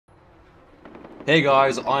Hey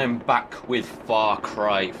guys, I'm back with Far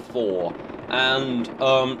Cry 4, and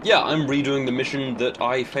yeah, I'm redoing the mission that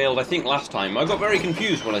I failed, I think, last time. I got very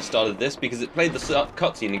confused when I started this because it played the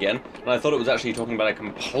cutscene again, and I thought it was actually talking about a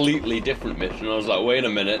completely different mission. I was like, wait a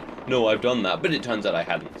minute, no, I've done that, but it turns out I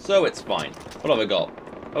hadn't, so it's fine. What have I got?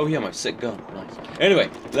 Oh yeah, my sick gun, nice. Anyway,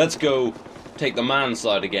 let's go take the man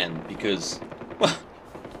side again, because, well,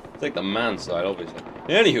 take the man side, obviously.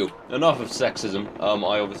 Anywho, enough of sexism.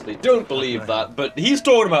 I obviously don't believe that, but he's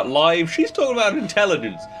talking about live, she's talking about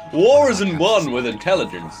intelligence. War isn't won with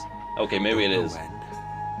intelligence. Okay, maybe it is.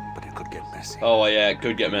 But it could get messy. Oh yeah, it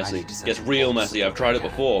could get messy. Gets real messy. I've tried it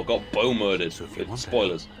before. Got Bo murdered.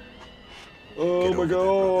 Spoilers. Oh my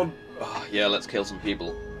god. Yeah, let's kill some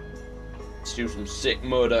people. Let's do some sick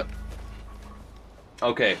murder.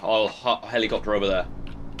 Okay, I'll helicopter over there.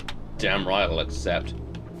 Damn right, I'll accept.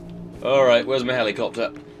 Alright, where's my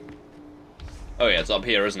helicopter? Oh yeah, it's up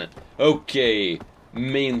here, isn't it? Okay.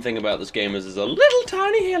 Main thing about this game is there's a little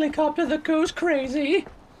tiny helicopter that goes crazy.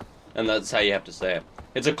 And that's how you have to say it.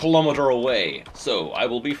 It's a kilometer away, so I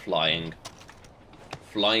will be flying.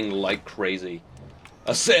 Flying like crazy.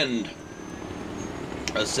 Ascend!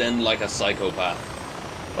 Ascend like a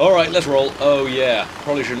psychopath. Alright, let's roll. Oh yeah,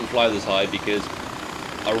 probably shouldn't fly this high because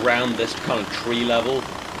around this kind of tree level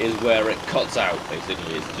is where it cuts out,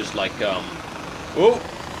 basically. It's just like, oh!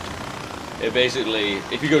 It basically,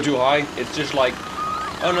 if you go too high, it's just like,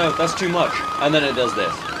 oh no, that's too much. And then it does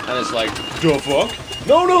this. And it's like, the fuck?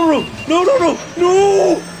 No, no, no! No, no, no!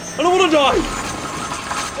 No! I don't want to die!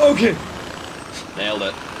 Okay. Nailed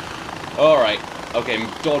it. Alright. Okay,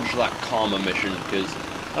 dodge that karma mission, because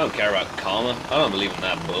I don't care about karma. I don't believe in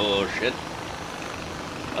that bullshit.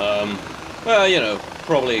 Well, you know,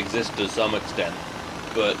 probably exists to some extent.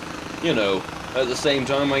 But, you know, at the same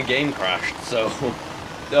time my game crashed, so...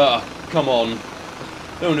 come on.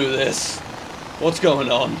 Don't do this. What's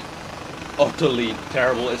going on? Utterly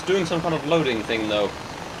terrible. It's doing some kind of loading thing, though.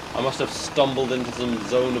 I must have stumbled into some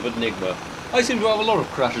zone of enigma. I seem to have a lot of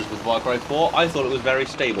crashes with Far Cry 4. I thought it was very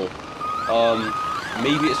stable.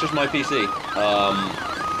 Maybe it's just my PC.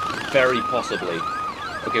 Very possibly.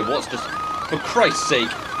 Okay, what's just... For Christ's sake!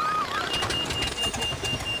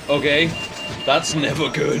 Okay. That's never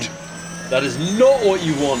good. That is not what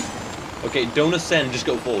you want. Okay, don't ascend, just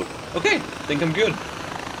go forward. Okay, think I'm good.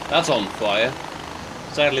 That's on fire.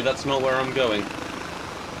 Sadly, that's not where I'm going.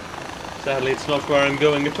 Sadly, it's not where I'm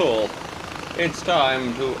going at all. It's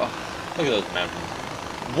time to... Oh, look at those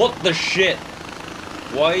mountains. What the shit?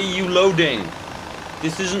 Why are you loading?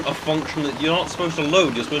 This isn't a function that... You're not supposed to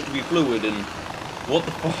load, you're supposed to be fluid and... What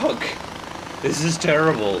the fuck? This is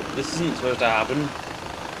terrible. This isn't supposed to happen.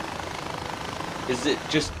 Is it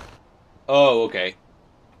just... Oh, okay.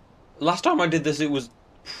 Last time I did this, it was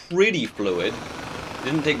pretty fluid. It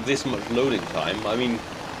didn't take this much loading time. I mean,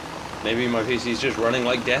 maybe my PC's just running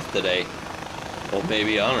like death today. Or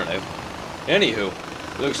maybe, I don't know. Anywho,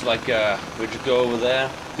 looks like we just go over there,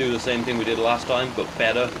 do the same thing we did last time, but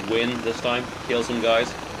better, win this time, kill some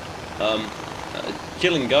guys.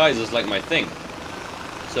 Killing guys is like my thing.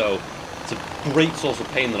 So, it's a great source of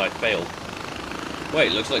pain that I failed.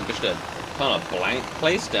 Wait, looks like just a kind of blank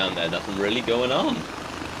place down there, nothing really going on.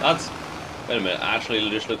 That's... Wait a minute, actually it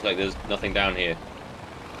just looks like there's nothing down here.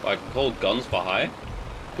 I can hold guns for hire?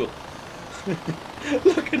 Cool.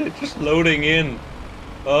 Look at it just loading in.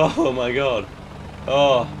 Oh my god.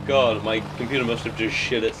 Oh god, my computer must have just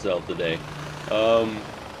shit itself today.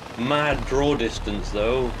 Mad draw distance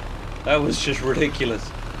though. That was just ridiculous.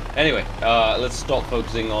 Anyway, let's stop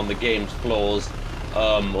focusing on the game's flaws.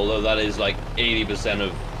 Although that is like 80%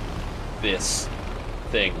 of this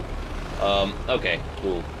thing. Okay,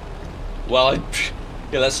 cool. Well,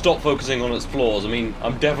 yeah, let's stop focusing on its flaws. I mean,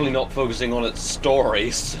 I'm definitely not focusing on its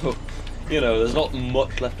story, so, you know, there's not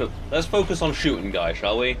much left of... Let's focus on shooting guys,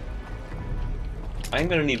 shall we? I'm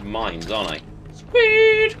gonna need mines, aren't I?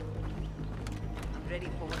 Sweet!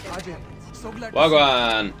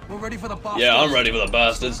 Wagwan! We're ready for the bastards. Yeah, I'm ready for the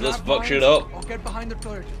bastards. Let's fuck shit up. Or get behind the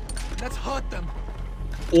turret. Let's hurt them.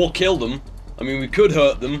 Or kill them. I mean, we could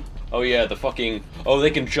hurt them. Oh yeah, the fucking... Oh,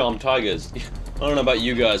 they can charm tigers. I don't know about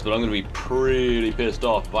you guys, but I'm gonna be pretty pissed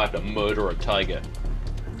off if I have to murder a tiger.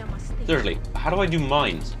 Seriously, how do I do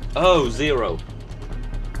mines? Oh, 0.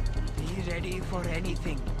 Be ready for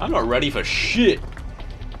anything. I'm not ready for shit.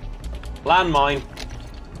 Landmine.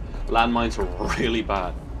 Landmines are really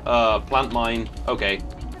bad. Plant mine. Okay.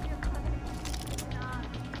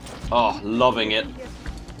 Oh, loving it.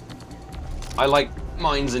 I like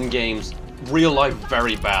mines in games. Real life,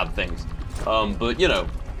 very bad things. But you know,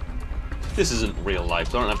 this isn't real life,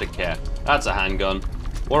 so I don't have to care. That's a handgun.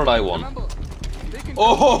 What did I want?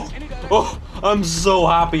 Oh! Oh! I'm so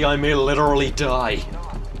happy I may literally die.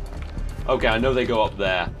 Okay, I know they go up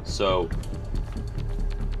there, so...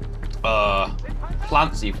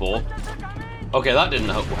 Plant C4. Okay, that didn't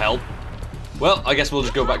help. Well, I guess we'll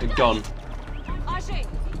just go back to gun.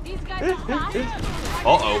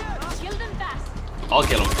 Uh-oh. I'll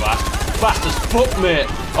kill him fast. Fast as fuck, mate!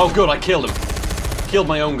 Oh good, I killed him. Killed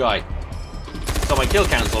my own guy. So my kill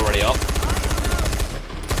count's already up.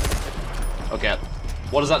 Okay,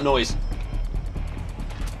 what is that noise?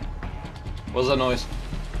 What is that noise?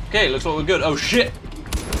 Okay, looks like we're good. Oh shit!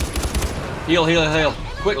 Heal, heal, heal.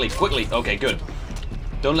 Quickly, quickly. Okay, good.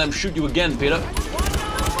 Don't let him shoot you again, Peter.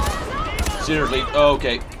 Seriously,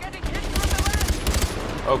 okay.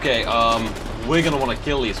 Okay, we're gonna want to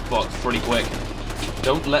kill these fucks pretty quick.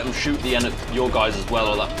 Don't let them shoot your guys as well,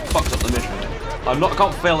 or that fucks up the mission. I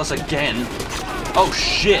can't fail this again. Oh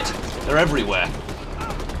shit! They're everywhere.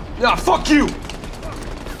 Ah, fuck you!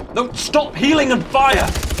 No, stop healing and fire!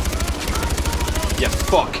 Yeah,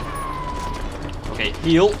 fuck. Okay,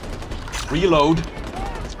 heal. Reload.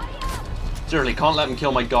 Seriously, can't let them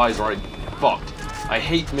kill my guys or I'm fucked. I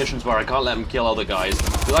hate missions where I can't let them kill other guys,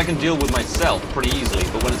 because I can deal with myself pretty easily,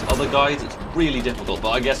 but when it's other guys, it's really difficult.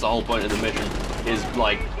 But I guess the whole point of the mission is,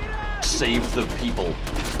 like, save the people.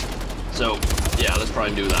 So, yeah, let's try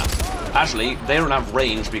and do that. Actually, they don't have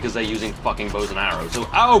range because they're using fucking bows and arrows. So,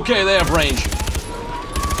 okay, they have range.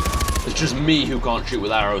 It's just me who can't shoot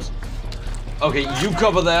with arrows. Okay, you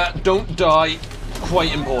cover there. Don't die.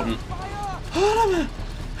 Quite important.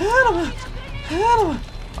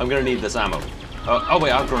 I'm gonna need this ammo. Oh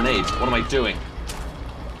wait, I have grenades. What am I doing?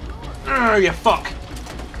 You fuck!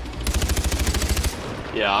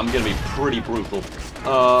 Yeah, I'm gonna be pretty brutal.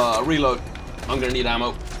 Reload. I'm gonna need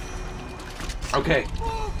ammo. Okay.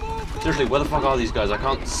 Seriously, where the fuck are these guys? I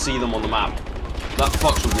can't see them on the map. That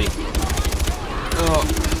fucks with me.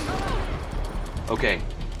 Okay.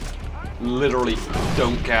 Literally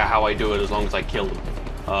don't care how I do it as long as I kill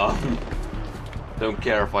them. Don't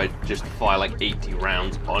care if I just fire like 80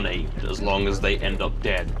 rounds unaimed as long as they end up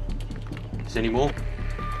dead. Is there any more?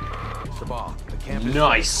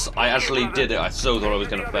 Nice! I actually did it. I so thought I was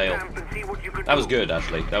gonna fail. That was good,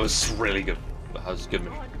 actually. That was really good. That was a good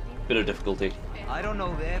mission. Bit of difficulty. I don't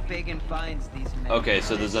know where Pagan finds these men. Okay,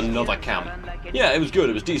 so there's another camp. Yeah, it was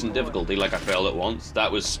good. It was decent difficulty. Like I failed it once.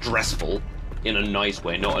 That was stressful in a nice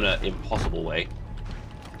way, not in an impossible way.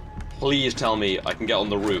 Please tell me I can get on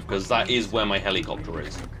the roof, because that is where my helicopter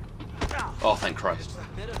is. Oh, thank Christ.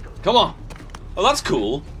 Come on! Oh, that's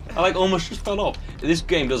cool. I like almost just fell off. This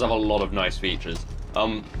game does have a lot of nice features.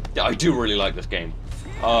 Yeah, I do really like this game.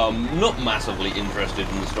 Not massively interested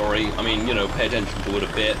in the story. I mean, you know, pay attention to it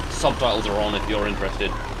a bit. Subtitles are on if you're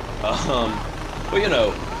interested. But you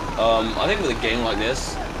know, I think with a game like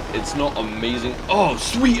this, it's not amazing. Oh,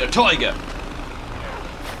 sweet, a tiger!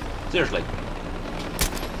 Seriously.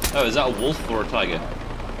 Oh, is that a wolf or a tiger?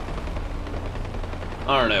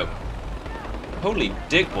 I don't know. Holy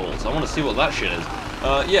dick balls, I want to see what that shit is.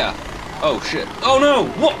 Yeah. Oh shit. Oh no!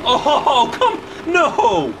 What? Oh, come!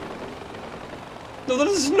 No! No, that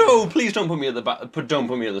is no! Please don't put me at the back. Don't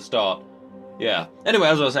put me at the start. Yeah. Anyway,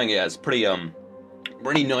 as I was saying, yeah, it's pretty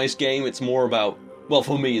really nice game. It's more about, well,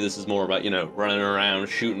 for me, this is more about, you know, running around,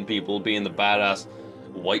 shooting people, being the badass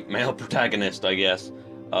white male protagonist, I guess.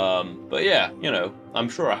 But yeah, you know, I'm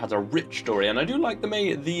sure it has a rich story, and I do like the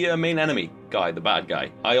main enemy guy, the bad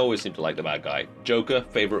guy. I always seem to like the bad guy. Joker,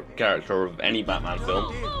 favorite character of any Batman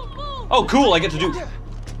film. Oh, cool! I get to do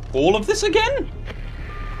all of this again.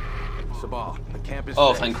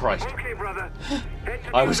 Oh, thank Christ!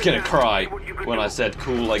 I was gonna cry when I said,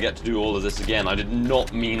 "Cool, I get to do all of this again." I did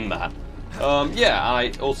not mean that. Yeah,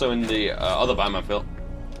 I also in the other Batman film.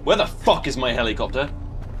 Where the fuck is my helicopter?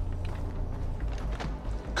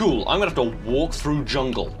 Cool, I'm gonna have to walk through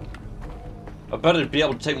jungle. I better be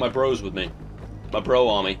able to take my bros with me. My bro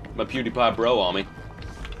army. My PewDiePie bro army.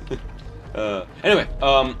 Anyway,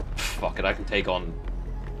 fuck it, I can take on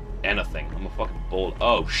anything. I'm a fucking ball.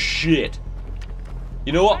 Oh, shit.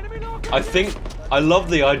 You know what? I love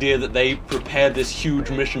the idea that they prepared this huge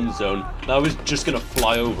mission zone, and I was just gonna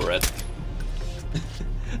fly over it.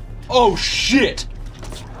 Oh, shit!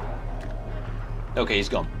 Okay, he's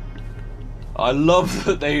gone. I love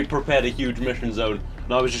that they prepared a huge mission zone,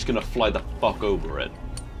 and I was just gonna fly the fuck over it.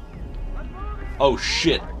 Oh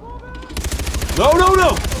shit. No, no,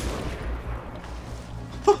 no!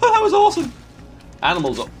 That was awesome!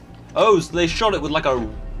 Animals up. Oh, so they shot it with like a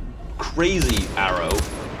crazy arrow,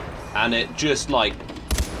 and it just like...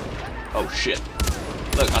 Oh shit.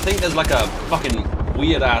 Look, I think there's like a fucking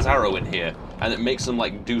weird ass arrow in here, and it makes them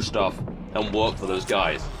like do stuff and work for those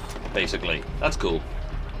guys, basically. That's cool.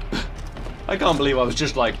 I can't believe I was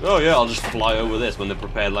just like, oh yeah, I'll just fly over this when they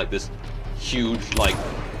prepared like this huge, like,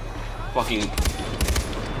 fucking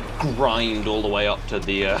grind all the way up to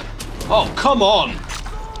the, Oh, come on!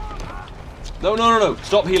 No, no, no, no.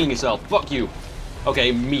 Stop healing yourself. Fuck you.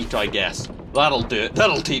 Okay, meat, I guess. That'll do it.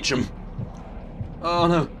 That'll teach him. Oh,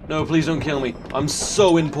 no. No, please don't kill me. I'm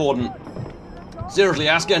so important. Seriously,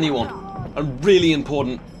 ask anyone. I'm really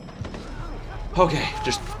important. Okay,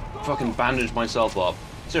 just fucking bandage myself up.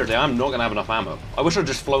 Seriously, I'm not gonna have enough ammo. I wish I'd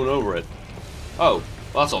just flown over it. Oh,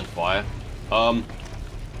 well, that's on fire.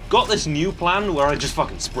 Got this new plan where I just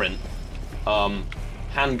fucking sprint.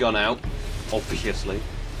 Handgun out, obviously.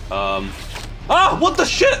 Ah, what the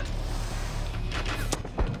shit?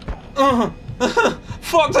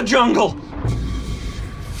 Fuck the jungle.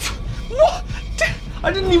 What?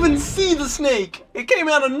 I didn't even see the snake. It came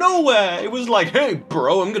out of nowhere. It was like, hey,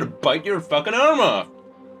 bro, I'm gonna bite your fucking arm off.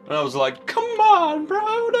 And I was like, come on,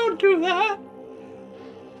 bro, don't do that.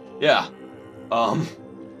 Yeah.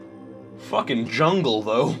 Fucking jungle,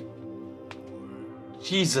 though.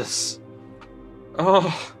 Jesus.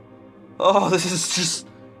 Oh, this is just...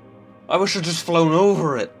 I wish I'd just flown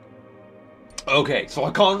over it. Okay, so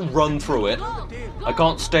I can't run through it. I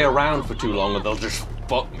can't stay around for too long or they'll just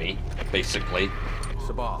fuck me, basically.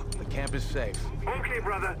 Sabah, the camp is safe. Okay,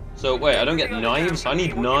 brother. So, wait, I don't get knives? I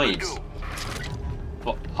need knives.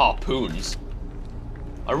 Harpoons.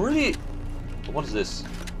 I really... What is this?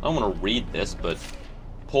 I don't want to read this, but...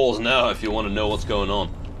 Pause now if you want to know what's going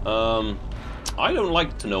on. I don't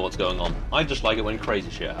like to know what's going on. I just like it when crazy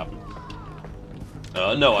shit happens.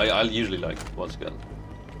 No, I usually like what's going on.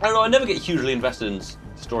 I don't know, I never get hugely invested in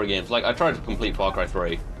story games. Like, I tried to complete Far Cry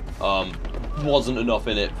 3. Wasn't enough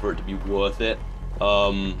in it for it to be worth it.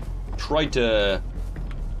 Tried to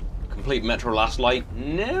complete Metro Last Light.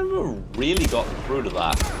 Never really got through to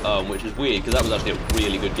that, which is weird, because that was actually a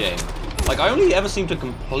really good game. Like, I only ever seem to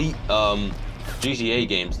complete, GTA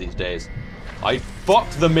games these days. I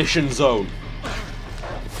fucked the mission zone.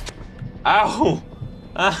 Ow!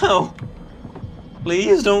 Ow!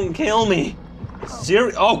 Please don't kill me.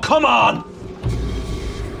 Oh, come on!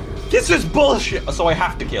 This is bullshit! So I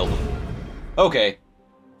have to kill them. Okay.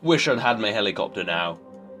 Wish I'd had my helicopter now.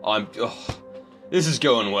 This is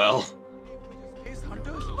going well.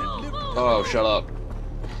 Oh, shut up.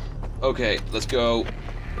 Okay, let's go.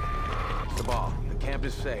 Sabah, the camp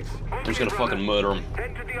is safe. I'm just gonna fucking murder him.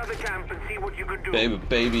 Head to the other camp and see what you can do.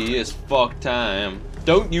 Baby, it's fuck time.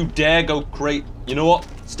 Don't you dare go crate. You know what?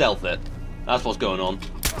 Stealth it. That's what's going on.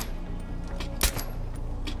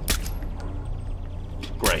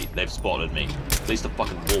 Great, they've spotted me. At least the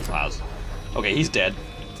fucking wolf has. Okay, he's dead.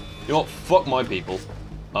 You know what? Fuck my people.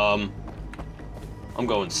 I'm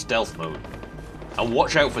going stealth mode. And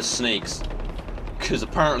watch out for snakes. Because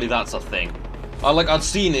apparently that's a thing. I'd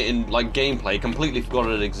seen it in, like, gameplay, completely forgot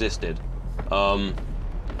it existed.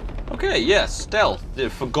 Okay, yeah, stealth. I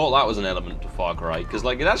forgot that was an element to Far Cry. Because,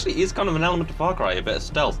 like, it actually is kind of an element to Far Cry, a bit of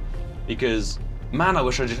stealth. Because, man, I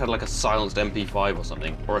wish I just had, like, a silenced MP5 or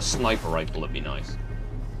something. Or a sniper rifle, it'd be nice.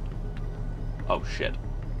 Oh, shit.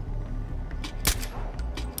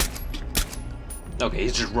 Okay,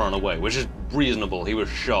 he's just run away, which is reasonable. He was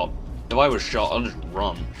shot. If I was shot, I'd just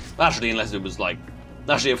run. Actually, unless it was like...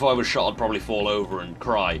 Actually, if I was shot, I'd probably fall over and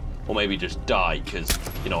cry. Or maybe just die, because,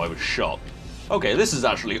 you know, I was shot. Okay, this is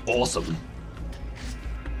actually awesome.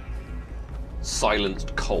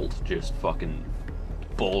 Silenced Colt, just fucking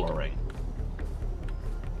ballering.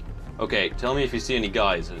 Okay, tell me if you see any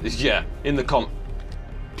guys. Yeah, in the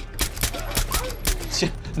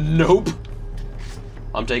Nope.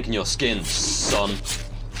 I'm taking your skin, son.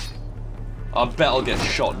 I bet I'll get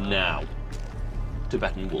shot now.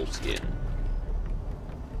 Tibetan wolf skin.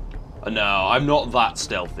 No, I'm not that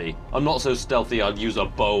stealthy. I'm not so stealthy I'd use a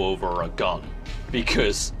bow over a gun.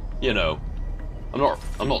 Because, you know,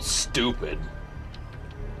 I'm not stupid.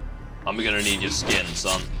 I'm gonna need your skin,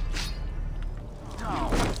 son.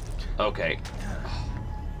 Okay.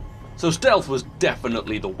 So stealth was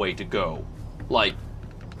definitely the way to go. Like,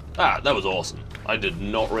 that was awesome. I did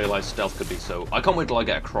not realize stealth could be so... I can't wait till I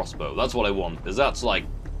get a crossbow. That's what I want, because that's, like,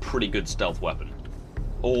 pretty good stealth weapon.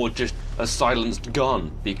 Or just a silenced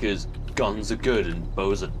gun, because guns are good and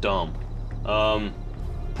bows are dumb.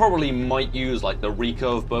 Probably might use, like, the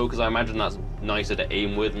recurve bow, because I imagine that's nicer to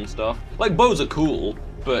aim with and stuff. Like, bows are cool,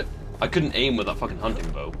 but I couldn't aim with that fucking hunting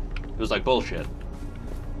bow. It was like bullshit.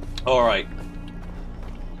 Alright.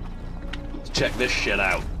 Let's check this shit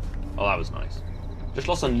out. Oh, that was nice. Just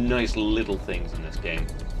lots of nice little things in this game.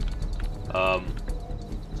 So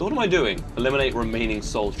what am I doing? Eliminate remaining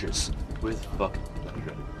soldiers with fucking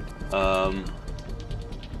pleasure.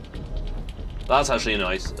 That's actually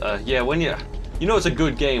nice. Yeah, when you know it's a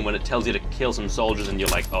good game when it tells you to kill some soldiers and you're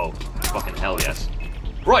like, oh, fucking hell yes.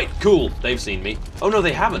 Right, cool. They've seen me. Oh no,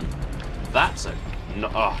 they haven't. That's a no.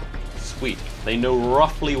 Oh, sweet. They know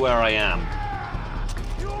roughly where I am.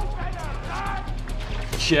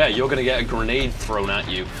 Yeah, you're gonna get a grenade thrown at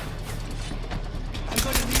you.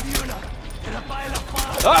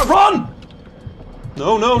 Ah, run!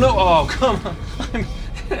 No, no, no! Oh, come on!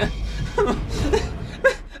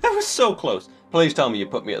 That was so close. Please tell me you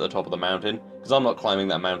put me at the top of the mountain, because I'm not climbing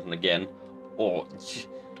that mountain again. Or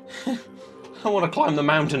I want to climb the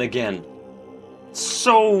mountain again.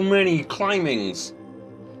 So many climbings.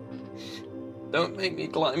 Don't make me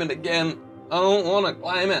climb it again. I don't want to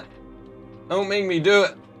climb it. Don't make me do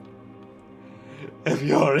it. If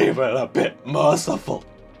you're even a bit merciful.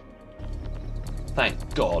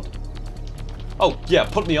 Thank God. Oh, yeah,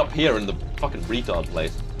 put me up here in the fucking retard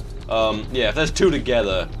place. Yeah, if there's two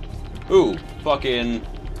together... Ooh, fucking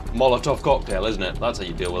Molotov cocktail, isn't it? That's how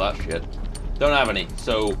you deal with that shit. Don't have any,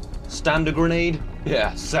 so... Standard grenade?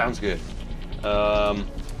 Yeah, sounds good.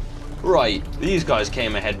 Right, these guys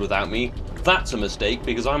came ahead without me. That's a mistake,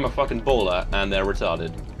 because I'm a fucking baller, and they're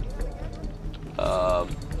retarded.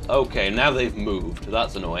 Okay, now they've moved.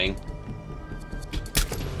 That's annoying.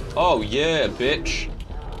 Oh, yeah, bitch.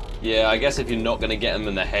 Yeah, I guess if you're not gonna get them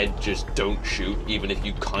in the head, just don't shoot, even if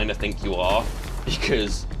you kind of think you are.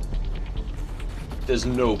 Because there's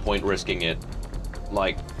no point risking it.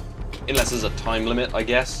 Like, unless there's a time limit, I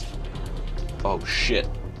guess. Oh, shit.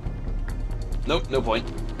 Nope, no point.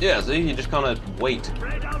 Yeah, see, you just kind of wait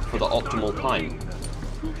for the optimal time.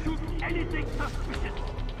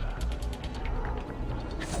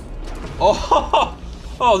 Oh,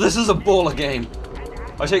 oh, this is a baller game.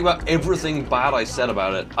 I take back everything bad I said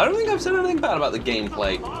about it. I don't think I've said anything bad about the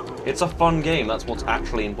gameplay. It's a fun game, that's what's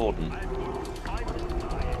actually important.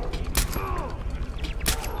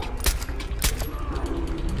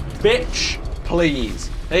 Bitch,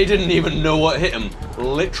 please. They didn't even know what hit him,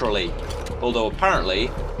 literally. Although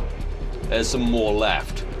apparently, there's some more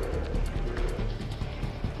left.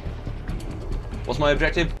 What's my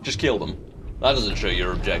objective? Just kill them. That doesn't show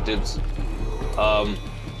your objectives.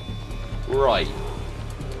 Right.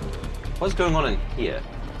 What's going on in here?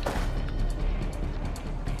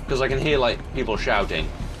 Because I can hear, like, people shouting.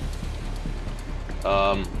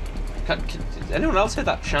 Can anyone else hear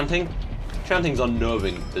that chanting? Chanting's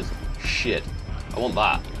unnerving as shit. I want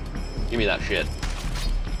that. Give me that shit.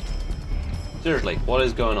 Seriously, what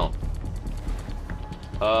is going on?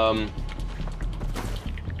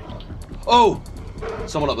 Oh!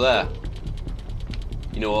 Someone up there.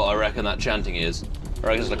 You know what I reckon that chanting is? I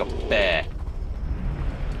reckon it's like a bear.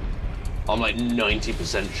 I'm like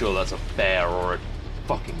 90% sure that's a bear or a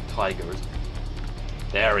fucking tiger.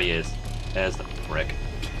 There he is. There's the prick.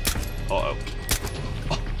 Uh-oh.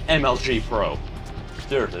 Oh, MLG Pro.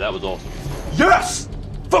 Seriously, that was awesome. Yes!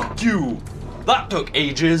 Fuck you! That took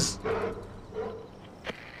ages.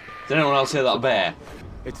 Did anyone else hear that bear?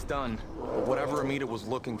 It's done. Whatever Amita was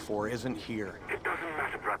looking for isn't here. It doesn't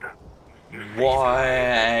matter, brother.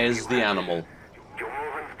 Why is the animal? Your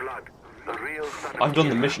woman's blood. The real son of I've done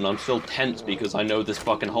the mission, I'm still tense because I know this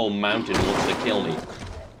fucking whole mountain wants to kill me.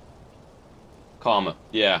 Karma,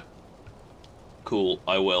 yeah. Cool,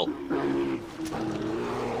 I will.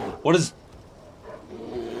 What is...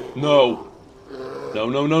 No. No,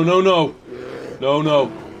 no, no, no, no. No,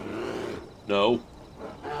 no. No.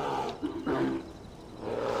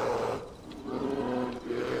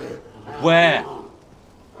 Where?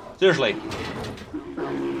 Seriously.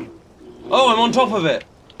 Oh, I'm on top of it.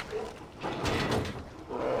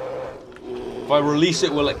 If I release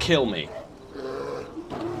it, will it kill me?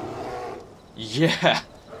 Yeah.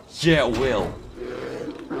 Yeah, it will.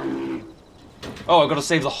 Oh, I've got to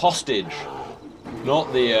save the hostage.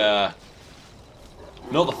 Not the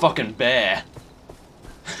fucking bear.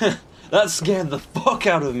 That scared the fuck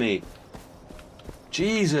out of me.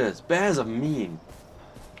 Jesus, bears are mean.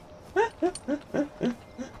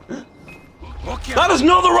 That is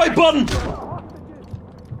not the right button!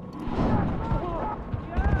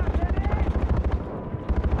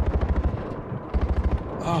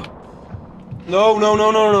 Oh. No, no,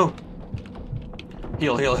 no, no, no.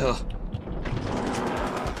 Heal, heal, heal.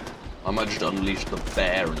 I might just unleash the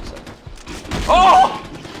bear in a second. Oh!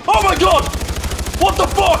 Oh my god! What the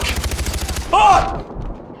fuck? Ah!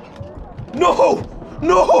 No!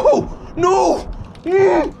 No! No!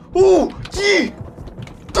 Oh! Gee!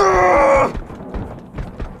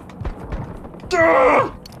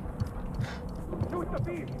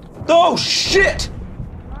 Oh shit!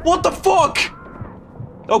 What the fuck?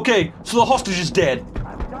 Okay, so the hostage is dead.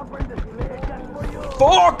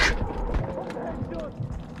 Fuck!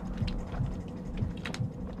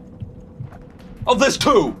 Oh, there's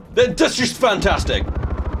two! That's just fantastic!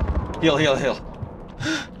 Heal, heal, heal.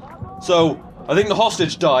 So, I think the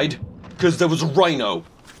hostage died because there was a rhino.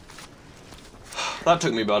 That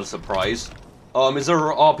took me by surprise. Is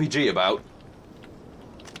there an RPG about?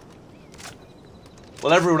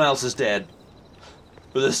 Well, everyone else is dead.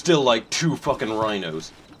 But there's still, like, 2 fucking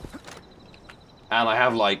rhinos. And I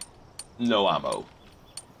have, like, no ammo.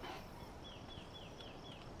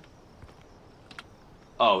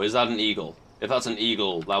 Oh, is that an eagle? If that's an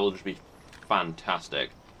eagle, that will just be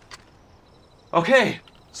fantastic. Okay,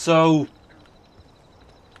 so...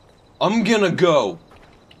 I'm gonna go.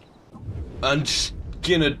 And just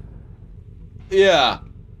gonna... Yeah.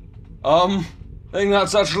 I think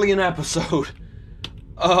that's actually an episode.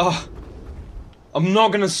 I'm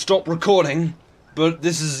not gonna stop recording, but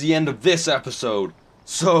this is the end of this episode.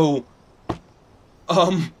 So...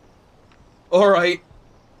 Alright.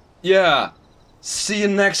 Yeah. See you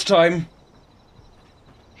next time.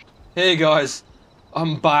 Hey guys,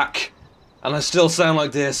 I'm back. And I still sound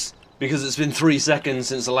like this because it's been 3 seconds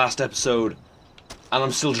since the last episode. And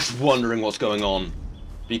I'm still just wondering what's going on.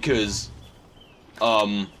 Because,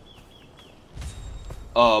 well,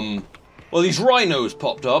 these rhinos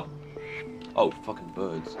popped up. Oh, fucking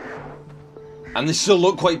birds. And they still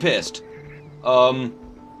look quite pissed.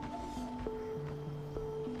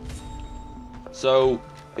 So,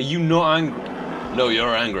 are you not angry? No,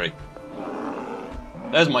 you're angry.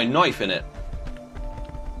 There's my knife in it.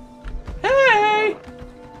 Hey!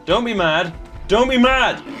 Don't be mad. Don't be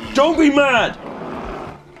mad! Don't be mad!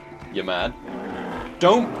 You're mad?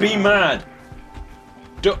 Don't be mad!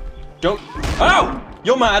 Don't... Ow!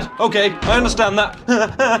 You're mad! Okay, I understand that.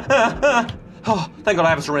 Oh, thank God I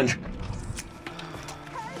have a syringe.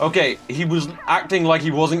 Okay, he was acting like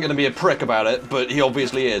he wasn't gonna be a prick about it, but he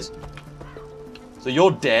obviously is. So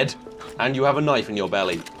you're dead, and you have a knife in your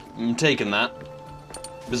belly. I'm taking that,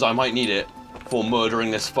 because I might need it for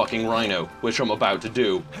murdering this fucking rhino, which I'm about to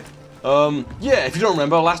do. Yeah, if you don't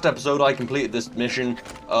remember, last episode I completed this mission.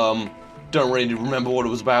 Don't really remember what it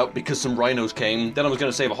was about, because some rhinos came, then I was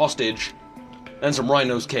gonna save a hostage, then some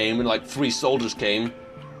rhinos came, and like 3 soldiers came,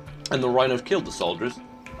 and the rhinos killed the soldiers.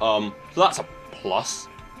 So that's a plus.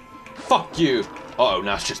 Fuck you! Uh-oh,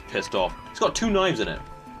 now it's just pissed off. It's got 2 knives in it.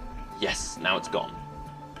 Yes, now it's gone.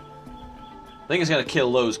 I think it's gonna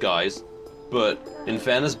kill those guys, but in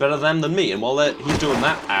fairness, better them than me. And while he's doing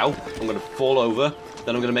that, ow, I'm gonna fall over,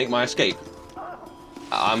 then I'm gonna make my escape.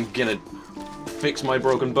 I'm gonna fix my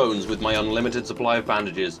broken bones with my unlimited supply of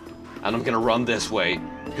bandages, and I'm gonna run this way,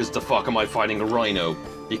 because the fuck am I fighting a rhino?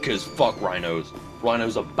 Because fuck rhinos.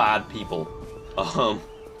 Rhinos are bad people.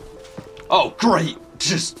 Oh, great!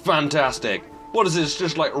 Just fantastic. What is this?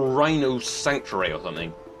 Just like Rhino Sanctuary or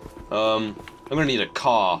something. I'm gonna need a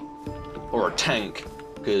car. Or a tank.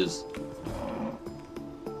 Because...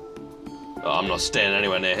 I'm not staying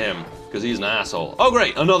anywhere near him. Because he's an asshole. Oh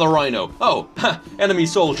great, another rhino. Oh, ha, enemy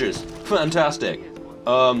soldiers. Fantastic.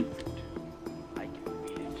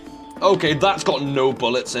 Okay, that's got no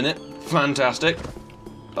bullets in it. Fantastic.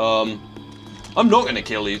 I'm not gonna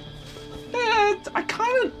kill these. I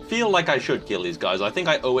kind of feel like I should kill these guys. I think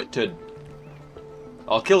I owe it to...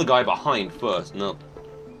 I'll kill the guy behind first. No.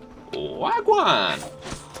 Wagwan!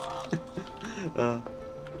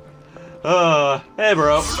 Hey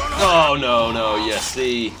bro. Oh no, no, yeah,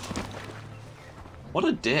 see. What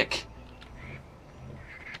a dick.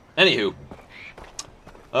 Anywho.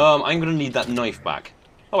 I'm gonna need that knife back.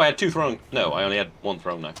 Oh, I had 2 throwing... No, I only had 1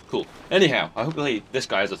 throwing knife. Cool. Anyhow, I hope this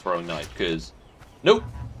guy has a throwing knife, because... Nope.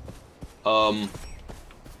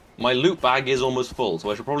 My loot bag is almost full,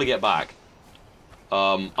 so I should probably get back.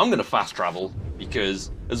 I'm gonna fast travel,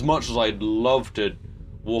 because as much as I'd love to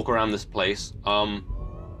walk around this place,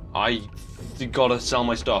 I gotta sell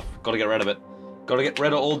my stuff. Gotta get rid of it. Gotta get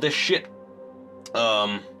rid of all this shit.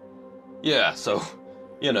 Yeah, so,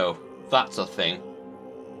 you know, that's a thing.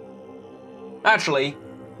 Actually,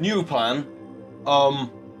 new plan.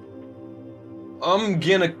 I'm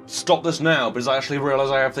gonna stop this now, because I actually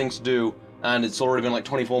realize I have things to do, and it's already been like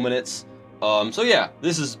 24 minutes. So yeah,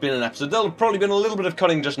 this has been an episode. There'll probably been a little bit of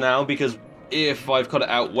cutting just now, because if I've cut it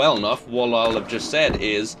out well enough, what I'll have just said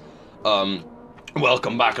is,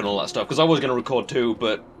 welcome back and all that stuff, because I was going to record too,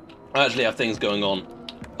 but I actually have things going on.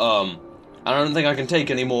 And I don't think I can take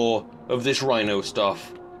any more of this rhino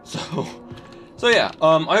stuff. So yeah,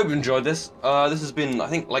 I hope you enjoyed this. This has been, I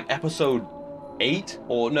think, like episode 8,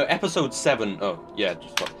 or no, episode 7. Oh, yeah,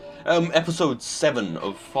 just fuck. Episode 7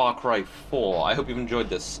 of Far Cry 4. I hope you've enjoyed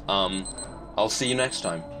this. I'll see you next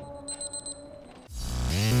time.